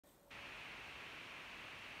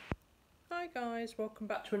Hi guys, welcome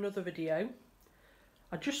back to another video.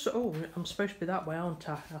 I'm supposed to be that way, aren't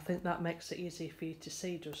I? I think that makes it easier for you to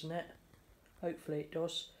see, doesn't it? Hopefully it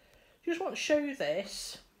does. Just want to show you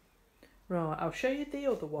this. Right, I'll show you the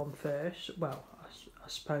other one first. Well, I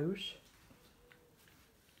suppose.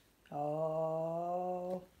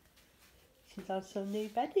 Oh, she's on some new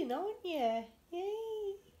bedding, aren't you?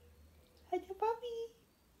 Yay! Hello, Bobby.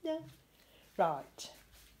 No. Right,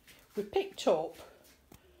 we picked up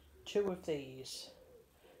two of these.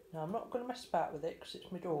 Now I'm not going to mess about with it because it's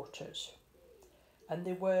my daughter's, and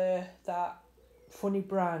they were that funny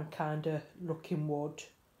brown kind of looking wood.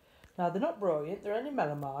 Now they're not brilliant, they're only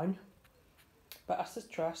melamine, but I said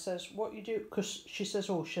to her, I says, what you do, because she says,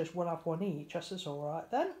 we'll have one each. I says, alright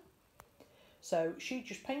then. So she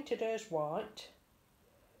just painted hers white,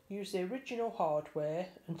 used the original hardware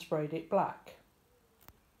and sprayed it black,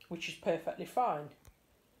 which is perfectly fine.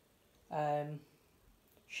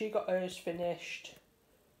 She got hers finished.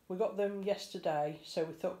 We got them yesterday, so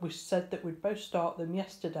we said that we'd both start them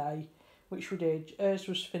yesterday, which we did. Hers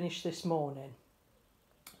was finished this morning,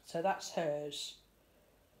 so that's hers.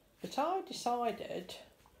 But I decided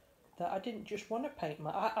that I didn't just want to paint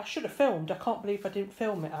my... I should have filmed. I can't believe I didn't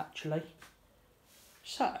film it actually.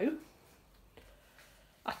 So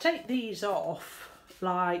I take these off,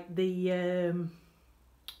 like the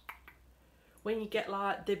when you get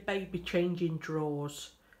like the baby changing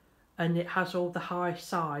drawers, and it has all the high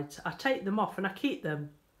sides. I take them off and I keep them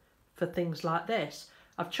for things like this.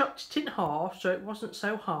 I've chopped it in half so it wasn't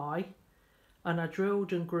so high, and I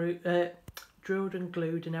drilled and glued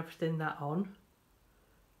and everything that on.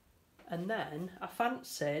 And then I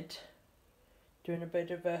fancied doing a bit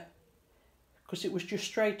of a, because it was just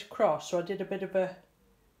straight across, so I did a bit of a,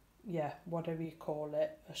 yeah, whatever you call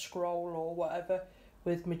it, a scroll or whatever,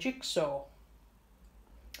 with my jigsaw.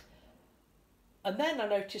 And then I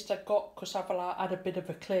noticed because I've had a bit of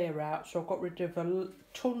a clear out, so I got rid of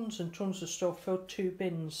tons and tons of stuff, filled 2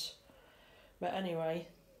 bins. But anyway,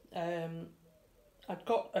 I'd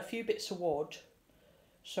got a few bits of wood,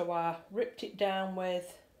 so I ripped it down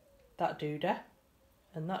with that doodah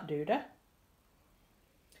and that doodah,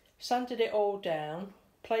 sanded it all down,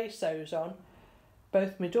 placed those on.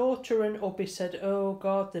 Both my daughter and hubby said, oh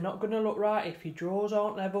God, they're not going to look right if your drawers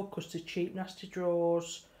aren't level, because they're cheap, nasty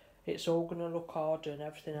drawers. It's all going to look harder and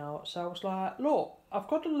everything else. So I was like, look, I've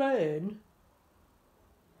got to learn.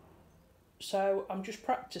 So I'm just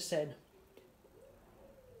practicing.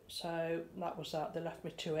 So that was that. They left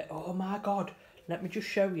me to it. Oh my God. Let me just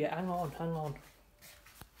show you. Hang on.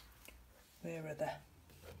 Where are they?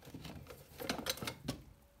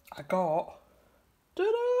 I got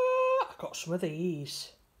some of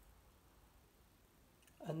these.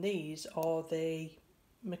 And these are the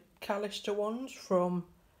McAllister ones from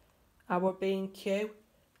our B&Q.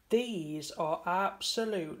 These are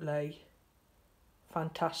absolutely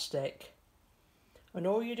fantastic. And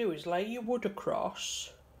all you do is lay your wood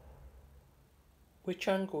across, which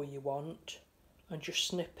angle you want, and just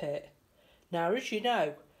snip it. Now, as you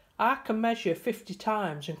know, I can measure 50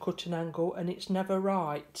 times and cut an angle and it's never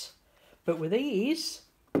right. But with these,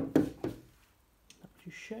 I'll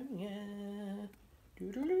just show you.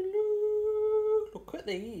 Look at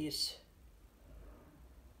these.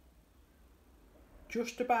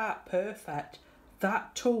 Just about perfect.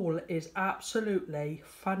 That tool is absolutely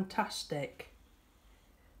fantastic.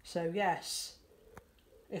 So yes,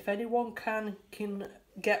 if anyone can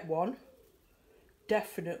get one,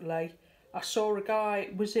 definitely. I saw a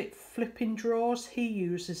guy, was it Flipping Drawers? He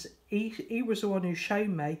was the one who showed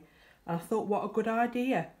me, and I thought, what a good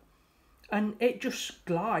idea. And it just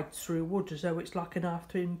glides through wood as though it's like a knife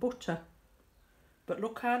through butter. But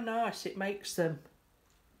look how nice it makes them.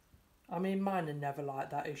 I mean, mine are never like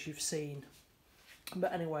that, as you've seen.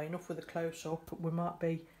 But anyway, enough with the close-up. We might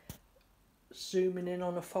be zooming in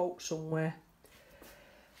on a fault somewhere.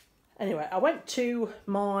 Anyway, I went to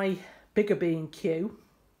my bigger B&Q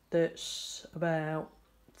that's about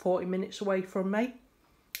 40 minutes away from me,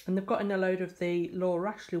 and they've got in a load of the Laura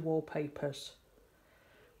Ashley wallpapers.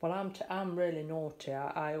 Well, I'm really naughty.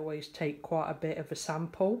 I always take quite a bit of a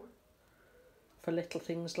sample for little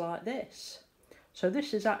things like this. So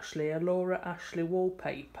this is actually a Laura Ashley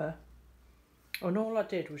wallpaper, and all I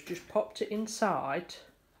did was just popped it inside.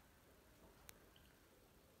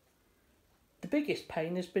 The biggest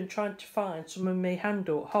pain has been trying to find some of my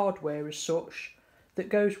hardware as such that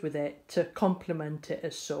goes with it to complement it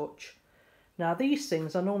as such. Now these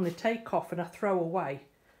things I normally take off and I throw away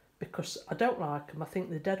because I don't like them. I think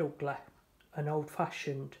they're dead ugly and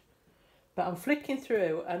old-fashioned. But I'm flicking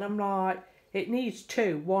through and I'm like, it needs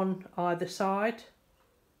 2, one either side,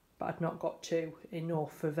 but I've not got 2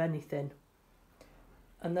 enough of anything.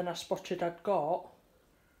 And then I spotted I'd got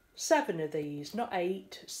 7 of these, not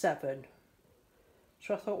 8, 7.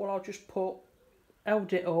 So I thought, well, I'll just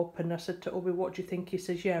held it up, and I said to Ubby, what do you think? He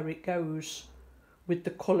says, yeah, it goes with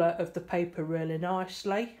the colour of the paper really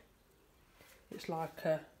nicely. It's like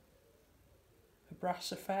a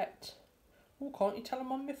brass effect. Oh, can't you tell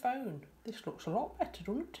I'm on my phone? This looks a lot better,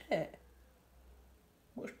 doesn't it?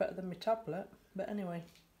 Much better than my tablet. But anyway,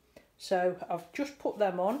 so I've just put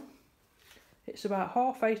them on. It's about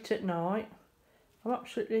 8:30 at night. I'm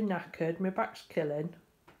absolutely knackered. My back's killing.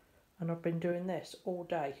 And I've been doing this all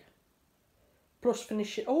day. Plus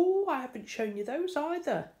finishing... Oh, I haven't shown you those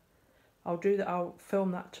either. I'll do that. I'll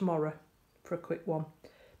film that tomorrow for a quick one.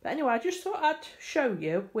 But anyway, I just thought I'd show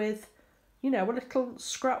you with, you know, a little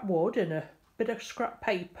scrap wood and a bit of scrap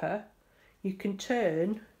paper. You can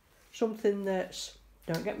turn something that's...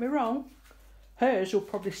 Don't get me wrong. Hers will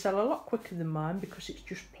probably sell a lot quicker than mine because it's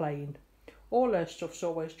just plain. All her stuff's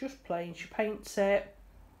always just plain. She paints it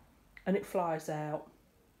and it flies out.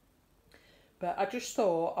 But I just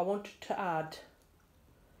thought I wanted to add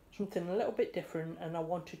something a little bit different, and I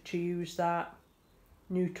wanted to use that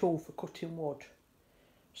new tool for cutting wood.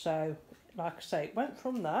 So, like I say, it went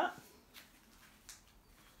from that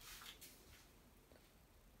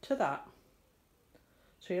to that.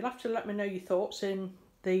 So you'll have to let me know your thoughts in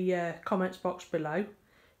the comments box below.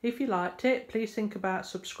 If you liked it, please think about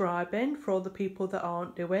subscribing for all the people that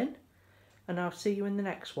aren't doing. And I'll see you in the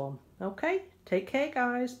next one. Okay, take care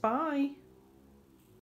guys, bye.